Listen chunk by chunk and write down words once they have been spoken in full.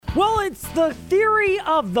Well, it's the theory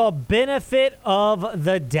of the benefit of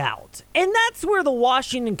the doubt. And that's where the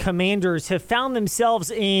Washington Commanders have found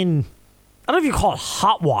themselves in, I don't know if you call it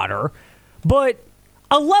hot water, but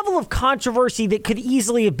a level of controversy that could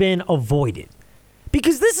easily have been avoided.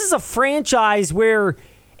 Because this is a franchise where,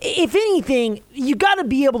 if anything, you got to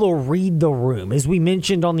be able to read the room, as we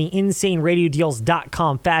mentioned on the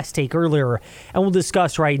InsaneRadioDeals.com fast take earlier, and we'll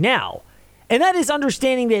discuss right now. And that is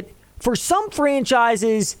understanding that for some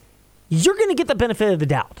franchises, you're going to get the benefit of the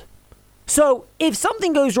doubt. So if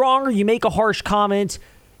something goes wrong or you make a harsh comment,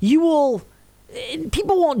 people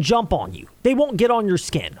won't jump on you. They won't get on your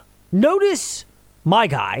skin. Notice my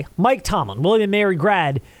guy, Mike Tomlin, William & Mary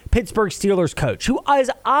grad, Pittsburgh Steelers coach, who has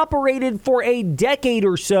operated for a decade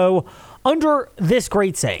or so under this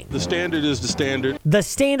great saying. The standard is the standard. The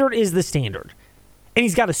standard is the standard. And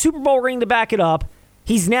he's got a Super Bowl ring to back it up.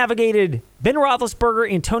 He's navigated Ben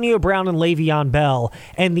Roethlisberger, Antonio Brown, and Le'Veon Bell,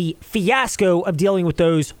 and the fiasco of dealing with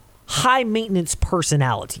those high-maintenance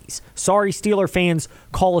personalities. Sorry, Steeler fans,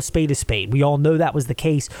 call a spade a spade. We all know that was the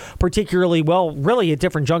case, particularly, well, really at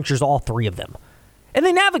different junctures, all three of them. And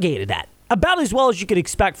they navigated that about as well as you could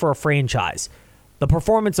expect for a franchise. The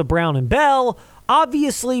performance of Brown and Bell,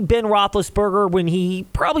 obviously Ben Roethlisberger, when he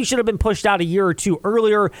probably should have been pushed out a year or two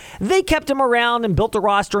earlier, they kept him around and built a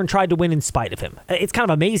roster and tried to win in spite of him. It's kind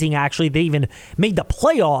of amazing, actually. They even made the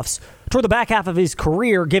playoffs toward the back half of his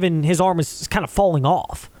career, given his arm was kind of falling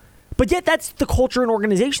off. But yet that's the culture and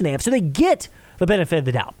organization they have, so they get the benefit of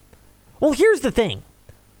the doubt. Well, here's the thing.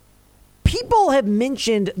 People have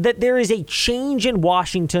mentioned that there is a change in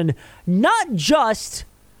Washington, not just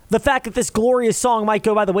the fact that this glorious song might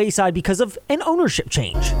go by the wayside because of an ownership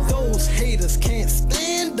change. Those haters can't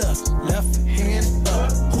stand us. Left hand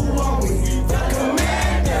up. Who are we? The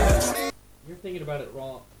Commanders. You're thinking about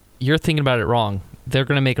it wrong. They're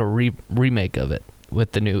going to make a remake of it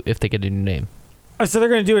with the new, if they get a new name. Oh, so they're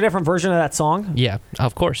going to do a different version of that song? Yeah,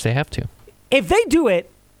 of course they have to. If they do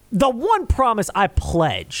it, the one promise I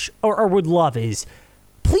pledge or would love is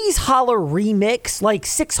please holler remix like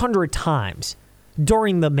 600 times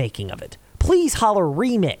during the making of it. Please holler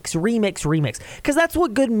remix, because that's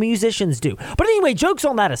what good musicians do. But anyway, jokes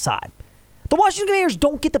on that aside, the Washington Commanders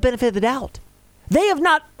don't get the benefit of the doubt. They have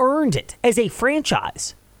not earned it as a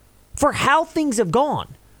franchise for how things have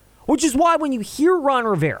gone, which is why when you hear Ron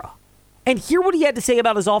Rivera and hear what he had to say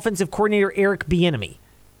about his offensive coordinator, Eric Bieniemy,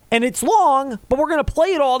 and it's long, but we're going to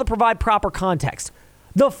play it all to provide proper context.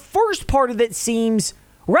 The first part of it seems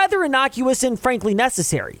rather innocuous and frankly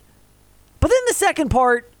necessary. But then the second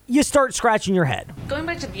part, you start scratching your head. Going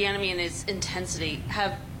back to Bieniemy and his intensity,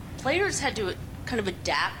 have players had to kind of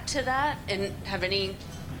adapt to that and have any,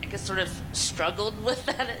 I guess, sort of struggled with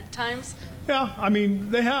that at times? Yeah, I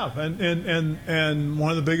mean, they have. And one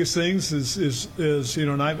of the biggest things is you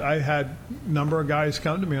know, and I had a number of guys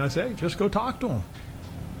come to me and I say, hey, just go talk to him.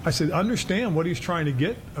 I said, understand what he's trying to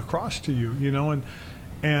get across to you, you know,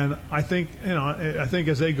 and I think, you know, I think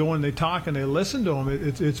as they go and they talk and they listen to him,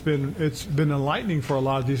 it's been enlightening for a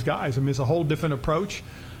lot of these guys. I mean, it's a whole different approach.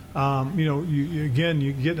 You know, you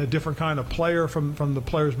get a different kind of player from the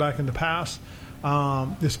players back in the past,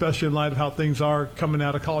 especially in light of how things are coming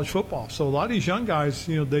out of college football. So a lot of these young guys,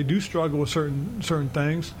 you know, they do struggle with certain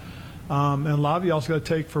things. And a lot of you also got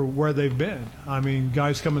to take for where they've been. I mean,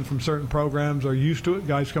 guys coming from certain programs are used to it.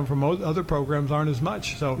 Guys come from other programs aren't as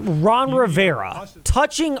much. So Ron Rivera,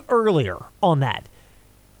 touching earlier on that.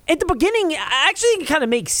 At the beginning, actually it kind of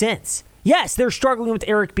makes sense. Yes, they're struggling with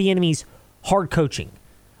Eric Bieniemy's hard coaching.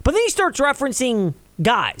 But then he starts referencing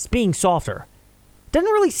guys being softer.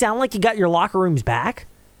 Doesn't really sound like you got your locker rooms back.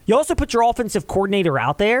 You also put your offensive coordinator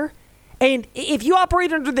out there. And if you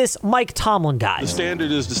operate under this Mike Tomlin guy, the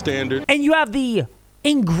standard is the standard. And you have the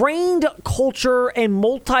ingrained culture and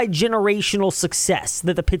multi-generational success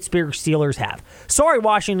that the Pittsburgh Steelers have. Sorry,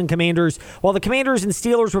 Washington Commanders. While the Commanders and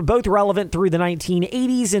Steelers were both relevant through the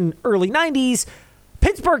 1980s and early 90s,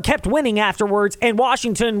 Pittsburgh kept winning afterwards, and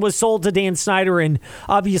Washington was sold to Dan Snyder, and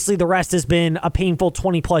obviously the rest has been a painful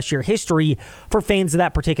 20-plus year history for fans of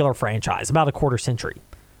that particular franchise, about a quarter century.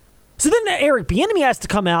 So then Eric Bieniemy has to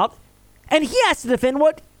come out, and he has to defend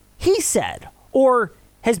what he said or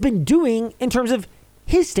has been doing in terms of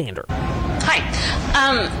his standard. Hi.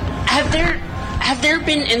 Have there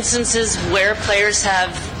been instances where players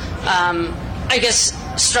have, I guess,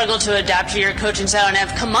 struggled to adapt to your coaching style and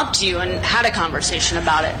have come up to you and had a conversation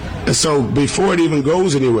about it? So before it even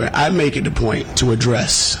goes anywhere, I make it a point to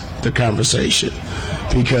address the conversation.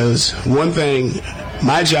 Because one thing,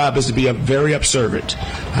 my job is to be very observant.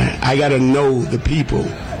 I got to know the people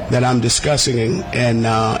that I'm discussing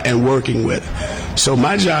and working with. So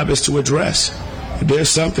my job is to address if there's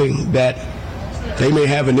something that they may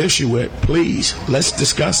have an issue with, please, let's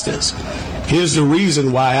discuss this. Here's the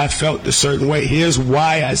reason why I felt a certain way. Here's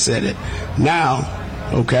why I said it. Now,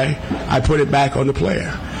 okay, I put it back on the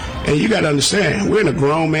player. And you got to understand, we're in a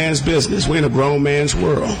grown man's business. We're in a grown man's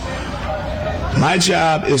world. My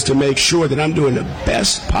job is to make sure that I'm doing the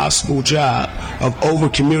best possible job of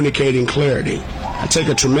over-communicating clarity. I take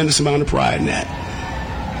a tremendous amount of pride in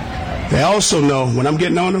that. They also know when I'm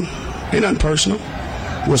getting on them, ain't nothing personal.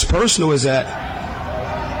 What's personal is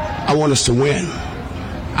that I want us to win.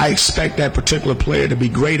 I expect that particular player to be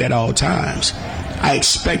great at all times. I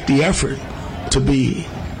expect the effort to be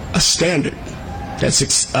a standard that's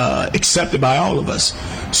accepted by all of us.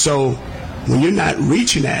 So when you're not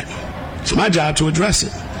reaching that, it's my job to address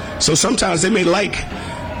it. So sometimes they may like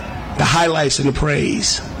the highlights and the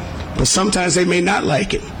praise, but sometimes they may not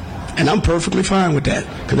like it. And I'm perfectly fine with that,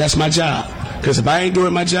 because that's my job. Because if I ain't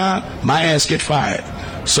doing my job, my ass get fired.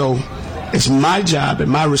 So it's my job and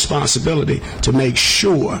my responsibility to make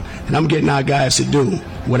sure that I'm getting our guys to do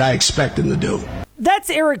what I expect them to do.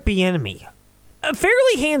 That's Eric Bieniemy.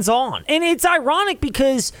 Fairly hands-on. And it's ironic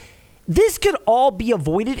because this could all be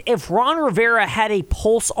avoided if Ron Rivera had a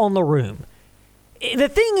pulse on the room. The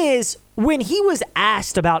thing is, when he was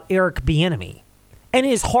asked about Eric Bieniemy and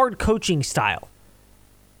his hard coaching style,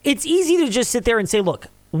 it's easy to just sit there and say, look,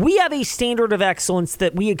 we have a standard of excellence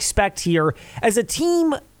that we expect here. As a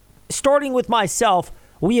team, starting with myself,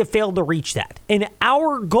 we have failed to reach that. And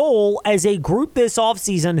our goal as a group this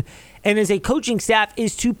offseason and as a coaching staff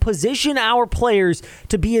is to position our players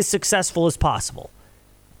to be as successful as possible.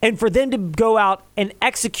 And for them to go out and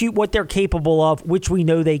execute what they're capable of, which we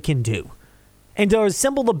know they can do. And to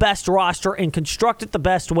assemble the best roster and construct it the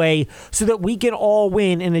best way so that we can all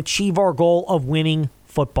win and achieve our goal of winning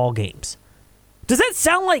football games. Does that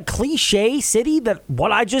sound like cliche city, that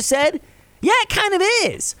what I just said? Yeah, it kind of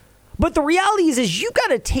is. But the reality is you got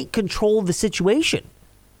to take control of the situation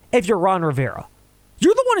if you're Ron Rivera.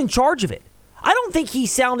 You're the one in charge of it. I don't think he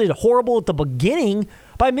sounded horrible at the beginning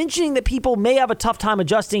by mentioning that people may have a tough time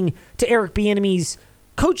adjusting to Eric Bieniemy's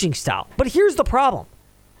coaching style. But here's the problem.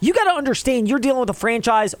 You got to understand you're dealing with a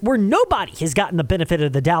franchise where nobody has gotten the benefit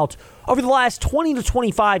of the doubt over the last 20 to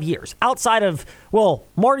 25 years, outside of, well,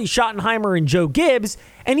 Marty Schottenheimer and Joe Gibbs,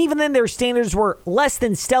 and even then their standards were less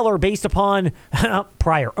than stellar based upon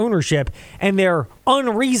prior ownership and their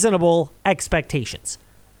unreasonable expectations.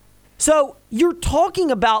 So you're talking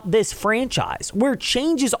about this franchise where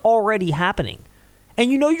change is already happening, and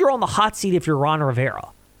you know you're on the hot seat if you're Ron Rivera.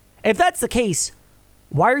 If that's the case,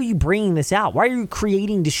 why are you bringing this out? Why are you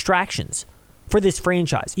creating distractions for this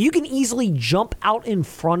franchise? You can easily jump out in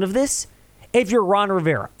front of this if you're Ron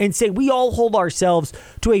Rivera and say we all hold ourselves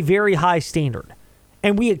to a very high standard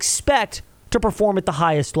and we expect to perform at the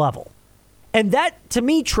highest level. And that, to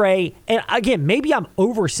me, Trey, and again, maybe I'm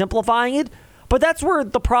oversimplifying it, but that's where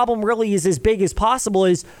the problem really is as big as possible,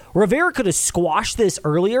 is Rivera could have squashed this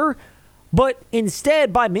earlier, but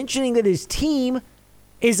instead, by mentioning that his team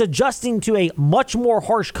is adjusting to a much more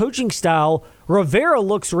harsh coaching style, Rivera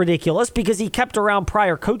looks ridiculous because he kept around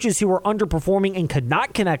prior coaches who were underperforming and could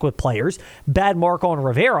not connect with players. Bad mark on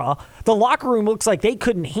Rivera. The locker room looks like they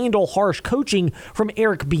couldn't handle harsh coaching from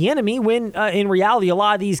Eric Bieniemy when, in reality, a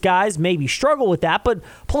lot of these guys maybe struggle with that, but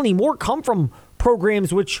plenty more come from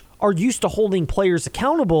programs which are used to holding players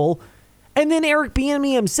accountable. And then Eric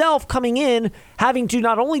Bieniemy himself coming in, having to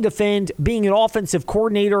not only defend being an offensive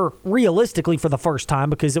coordinator realistically for the first time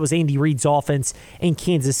because it was Andy Reid's offense in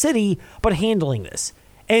Kansas City, but handling this.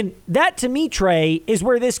 And that, to me, Trey, is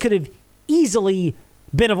where this could have easily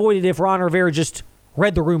been avoided if Ron Rivera just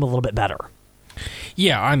read the room a little bit better.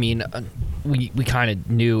 Yeah, I mean, we kind of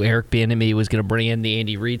knew Eric Bieniemy was going to bring in the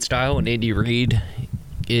Andy Reid style, and Andy Reid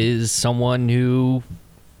is someone who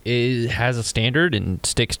has a standard and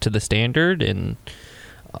sticks to the standard, and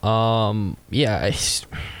yeah,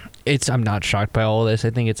 it's I'm not shocked by all of this. I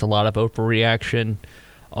think it's a lot of overreaction.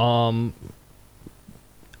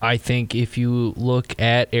 I think if you look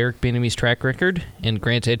at Eric Bieniemy's track record, and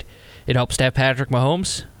granted, it helps to have Patrick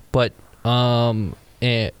Mahomes, but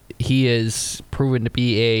he is proven to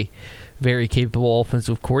be a very capable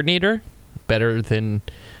offensive coordinator, better than.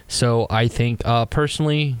 So I think,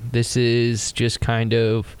 personally, this is just kind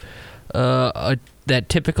of that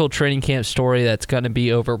typical training camp story that's going to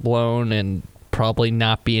be overblown and probably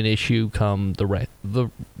not be an issue come the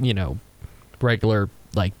regular,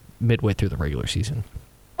 like midway through the regular season.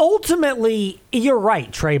 Ultimately, you're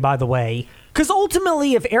right, Trey, by the way, because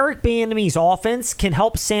ultimately, if Eric Bieniemy's offense can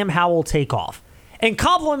help Sam Howell take off and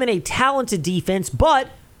complement a talented defense, but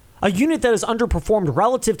a unit that has underperformed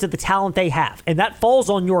relative to the talent they have, and that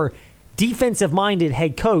falls on your defensive-minded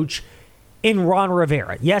head coach in Ron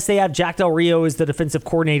Rivera. Yes, they have Jack Del Rio as the defensive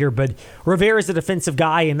coordinator, but Rivera is a defensive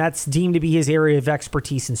guy, and that's deemed to be his area of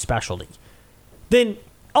expertise and specialty. Then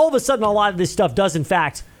all of a sudden, a lot of this stuff does, in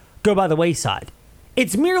fact, go by the wayside.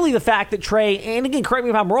 It's merely the fact that Trey, and again, correct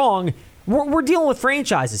me if I'm wrong, we're dealing with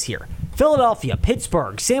franchises here. Philadelphia,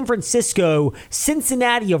 Pittsburgh, San Francisco,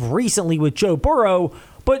 Cincinnati of recently with Joe Burrow,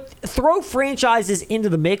 but throw franchises into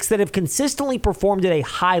the mix that have consistently performed at a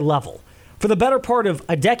high level for the better part of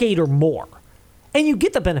a decade or more. And you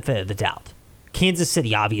get the benefit of the doubt. Kansas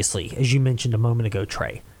City, obviously, as you mentioned a moment ago,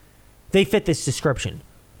 Trey. They fit this description.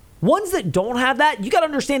 Ones that don't have that, you got to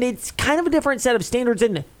understand it's kind of a different set of standards,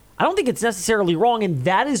 and I don't think it's necessarily wrong, and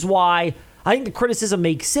that is why I think the criticism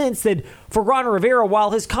makes sense that for Ron Rivera,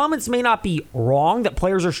 while his comments may not be wrong, that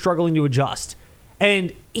players are struggling to adjust.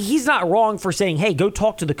 And he's not wrong for saying, hey, go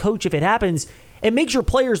talk to the coach if it happens. It makes your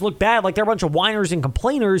players look bad, like they're a bunch of whiners and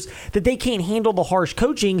complainers that they can't handle the harsh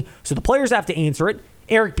coaching, so the players have to answer it.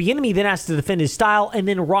 Eric Bieniemy then has to defend his style, and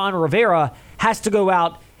then Ron Rivera has to go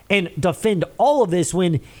out and defend all of this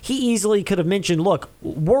when he easily could have mentioned, look,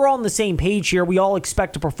 we're on the same page here. We all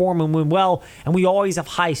expect to perform and win well, and we always have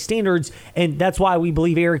high standards, and that's why we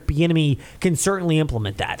believe Eric Bieniemy can certainly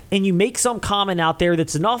implement that. And you make some comment out there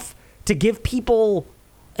that's enough to give people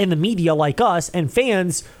in the media like us and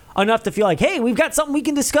fans enough to feel like, hey, we've got something we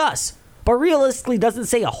can discuss. But realistically doesn't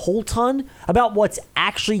say a whole ton about what's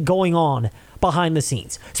actually going on behind the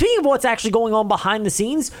scenes. Speaking of what's actually going on behind the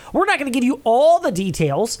scenes, we're not going to give you all the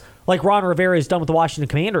details like Ron Rivera has done with the Washington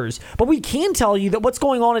Commanders, but we can tell you that what's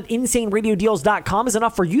going on at InsaneRadioDeals.com is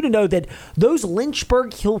enough for you to know that those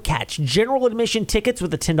Lynchburg Hill Catch general admission tickets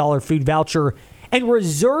with a $10 food voucher and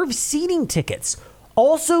reserve seating tickets,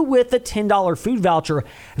 also with a $10 food voucher,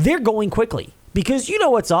 they're going quickly because you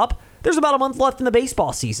know what's up. There's about a month left in the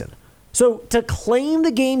baseball season. So to claim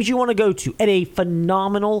the games you want to go to at a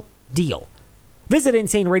phenomenal deal, visit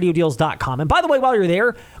InsaneRadioDeals.com. And by the way, while you're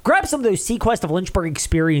there, grab some of those Sequest of Lynchburg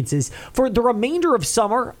experiences for the remainder of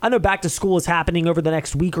summer. I know back to school is happening over the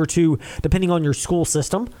next week or two, depending on your school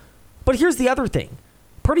system. But here's the other thing.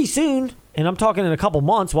 Pretty soon, and I'm talking in a couple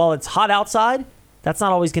months, while it's hot outside, that's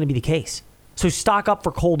not always going to be the case. So stock up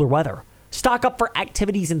for colder weather. Stock up for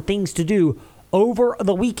activities and things to do over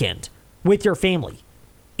the weekend with your family.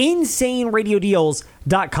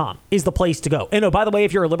 InsaneRadioDeals.com is the place to go. And oh, by the way,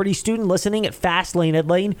 if you're a Liberty student listening at Fast Lane, Ed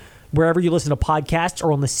Lane, wherever you listen to podcasts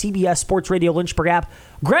or on the CBS Sports Radio Lynchburg app,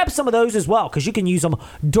 grab some of those as well because you can use them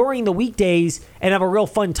during the weekdays and have a real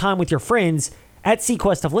fun time with your friends at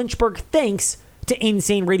Sequest of Lynchburg, thanks to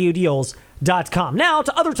InsaneRadioDeals.com. Now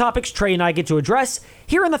to other topics Trey and I get to address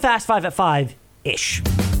here in the Fast 5 at 5-ish.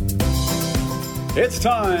 It's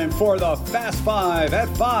time for the Fast 5 at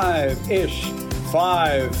 5-ish.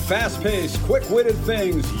 5 fast-paced, quick-witted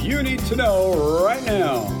things you need to know right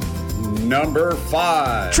now. Number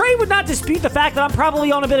 5. Trey would not dispute the fact that I'm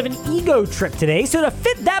probably on a bit of an ego trip today, so to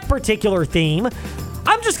fit that particular theme,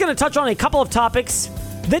 I'm just going to touch on a couple of topics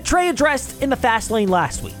that Trey addressed in the Fast Lane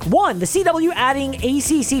last week. 1, the CW adding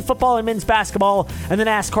ACC football and men's basketball and the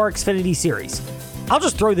NASCAR Xfinity Series. I'll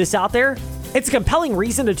just throw this out there. It's a compelling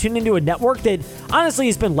reason to tune into a network that honestly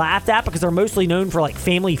has been laughed at because they're mostly known for like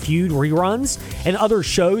Family Feud reruns and other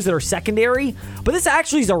shows that are secondary. But this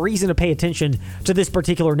actually is a reason to pay attention to this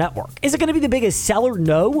particular network. Is it going to be the biggest seller?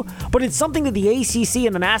 No. But it's something that the ACC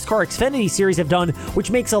and the NASCAR Xfinity Series have done,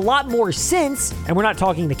 which makes a lot more sense. And we're not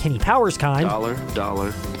talking the Kenny Powers kind. Dollar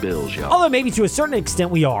bills, y'all. Although maybe to a certain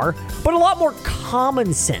extent we are. But a lot more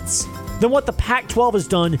common sense than what the Pac-12 has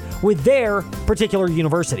done with their particular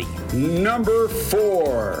university. Number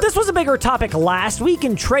 4. This was a bigger topic last week,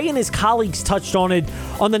 and Trey and his colleagues touched on it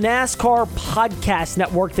on the NASCAR podcast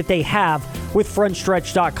network that they have with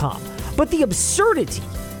frontstretch.com. But the absurdity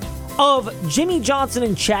of Jimmy Johnson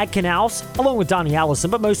and Chad Knaus, along with Donnie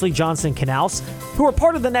Allison, but mostly Johnson and Knaus, who are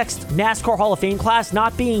part of the next NASCAR Hall of Fame class,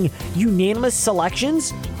 not being unanimous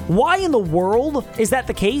selections. Why in the world is that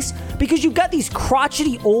the case? Because you've got these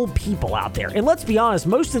crotchety old people out there. And let's be honest,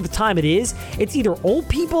 most of the time it's either old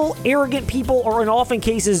people, arrogant people, or in often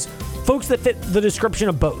cases, folks that fit the description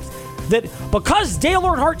of both. That because Dale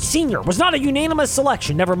Earnhardt Sr. was not a unanimous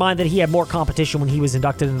selection, never mind that he had more competition when he was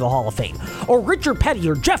inducted into the Hall of Fame, or Richard Petty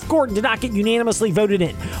or Jeff Gordon did not get unanimously voted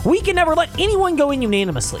in, we can never let anyone go in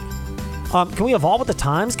unanimously. Can we evolve with the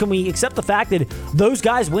times? Can we accept the fact that those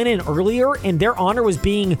guys went in earlier and their honor was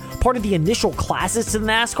being part of the initial classes to the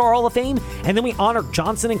NASCAR Hall of Fame, and then we honor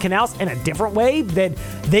Johnson and Knaus in a different way, that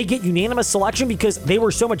they get unanimous selection because they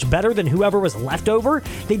were so much better than whoever was left over?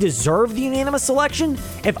 They deserve the unanimous selection?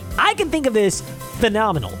 If I can think of this,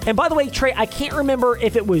 phenomenal. And by the way, Trey, I can't remember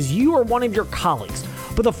if it was you or one of your colleagues,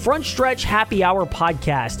 but the Front Stretch Happy Hour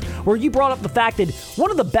podcast, where you brought up the fact that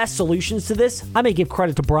one of the best solutions to this, I may give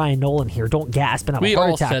credit to Brian Nolan here, don't gasp and have a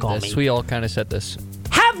heart attack on me. We all kind of said this.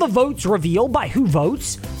 Have the votes revealed by who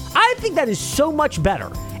votes. I think that is so much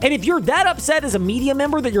better. And if you're that upset as a media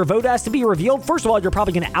member that your vote has to be revealed, first of all, you're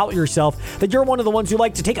probably going to out yourself that you're one of the ones who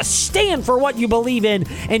like to take a stand for what you believe in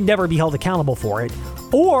and never be held accountable for it.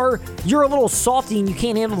 Or you're a little softy and you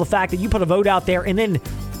can't handle the fact that you put a vote out there and then,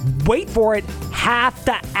 wait for it, have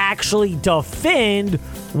to actually defend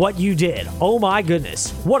what you did. Oh my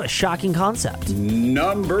goodness. What a shocking concept.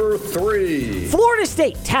 Number 3. Florida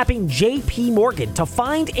State tapping JP Morgan to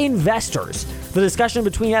find investors. The discussion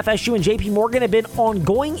between FSU and JP Morgan have been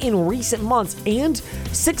ongoing in recent months, and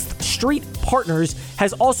 6th Street Partners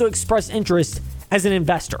has also expressed interest as an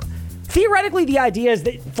investor. Theoretically, the idea is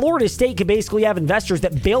that Florida State could basically have investors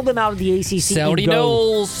that bail them out of the ACC. Saudi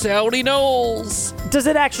Knowles. Does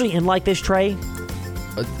it actually end like this, Trey?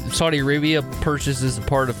 Saudi Arabia purchases a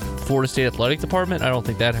part of Florida State Athletic Department? I don't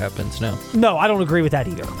think that happens, no. No, I don't agree with that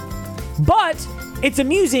either. But it's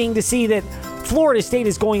amusing to see that Florida State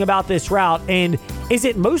is going about this route, and is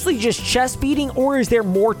it mostly just chest beating, or is there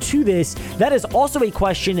more to this? That is also a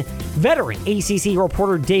question veteran ACC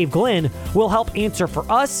reporter Dave Glenn will help answer for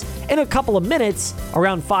us in a couple of minutes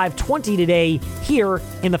around 5:20 today here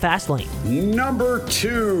in the Fast Lane. Number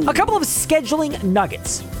 2. A couple of scheduling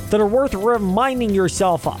nuggets that are worth reminding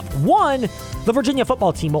yourself of. One, the Virginia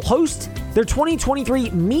football team will host their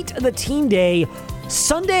 2023 Meet the Team Day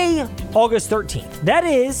Sunday, August 13th. That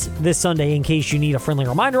is this Sunday, in case you need a friendly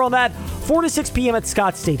reminder on that, 4 to 6 p.m. at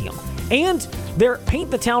Scott Stadium. And their Paint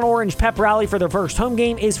the Town Orange pep rally for their first home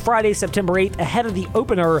game is Friday, September 8th, ahead of the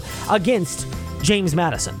opener against James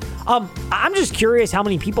Madison. I'm just curious how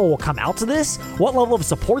many people will come out to this, what level of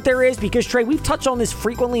support there is, because, Trey, we've touched on this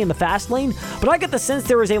frequently in the Fast Lane, but I get the sense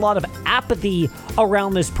there is a lot of apathy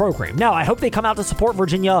around this program. Now, I hope they come out to support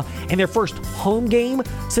Virginia in their first home game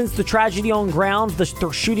since the tragedy on grounds,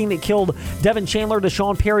 the shooting that killed Devin Chandler,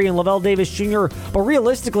 Deshaun Perry, and Lavelle Davis Jr., but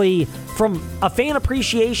realistically, from a fan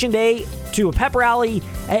appreciation day to a pep rally,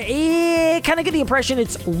 I kind of get the impression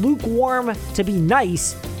it's lukewarm to be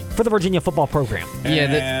nice for the Virginia football program.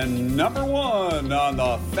 And number 1 on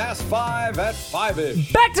the Fast 5 at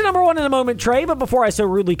 5-ish. Back to number 1 in a moment, Trey, but before I so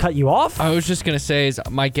rudely cut you off. I was just going to say,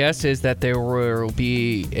 my guess is that there will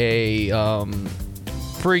be a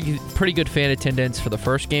pretty good fan attendance for the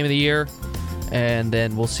first game of the year, and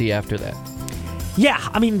then we'll see after that. Yeah,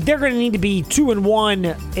 I mean, they're going to need to be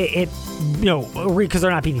 2-1, because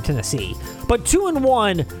they're not beating Tennessee. But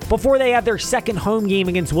 2-1 before they have their second home game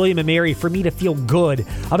against William & Mary for me to feel good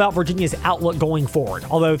about Virginia's outlook going forward.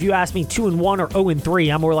 Although if you ask me 2-1 or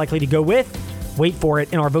 0-3, I'm more likely to go with, wait for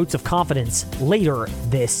it, in our votes of confidence later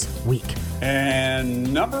this week.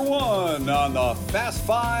 And number 1 on the Fast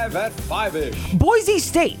 5 at 5-ish. Boise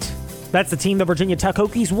State. That's the team the Virginia Tech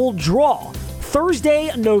Hokies will draw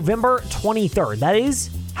Thursday, November 23rd. That is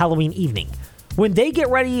Halloween evening, when they get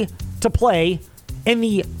ready to play in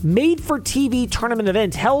the made-for-TV tournament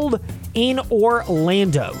event held in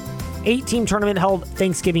Orlando. 8-team tournament held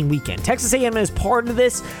Thanksgiving weekend. Texas A&M is part of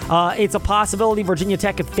this. It's a possibility Virginia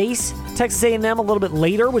Tech could face Texas A&M a little bit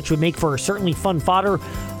later, which would make for certainly fun fodder.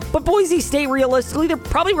 But Boise State, realistically, they're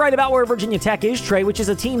probably right about where Virginia Tech is, Trey, which is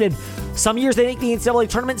a team that some years they make the NCAA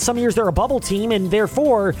tournament, some years they're a bubble team, and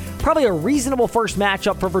therefore probably a reasonable first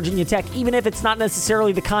matchup for Virginia Tech, even if it's not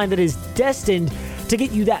necessarily the kind that is destined to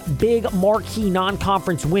get you that big marquee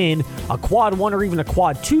non-conference win, a quad 1 or even a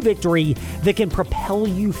quad 2 victory that can propel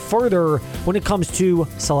you further when it comes to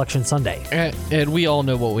Selection Sunday. And we all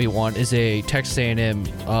know what we want is a Texas A&M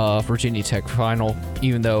Virginia Tech final,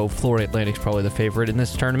 even though Florida Atlantic's probably the favorite in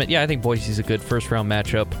this tournament. Yeah, I think Boise's a good first-round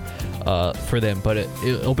matchup for them, but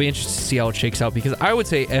it'll be interesting to see how it shakes out, because I would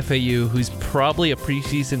say FAU, who's probably a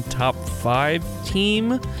preseason top 5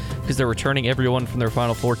 team, because they're returning everyone from their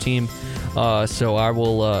Final Four team. So I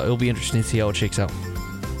will. It'll be interesting to see how it shakes out.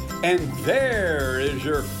 And there is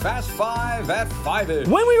your Fast 5 at 5-ish.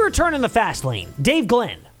 When we return in the Fast Lane, Dave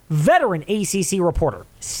Glenn, veteran ACC reporter,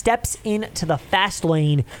 steps into the Fast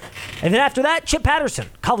Lane. And then after that, Chip Patterson,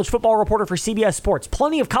 college football reporter for CBS Sports.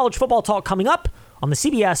 Plenty of college football talk coming up on the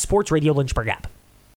CBS Sports Radio Lynchburg app.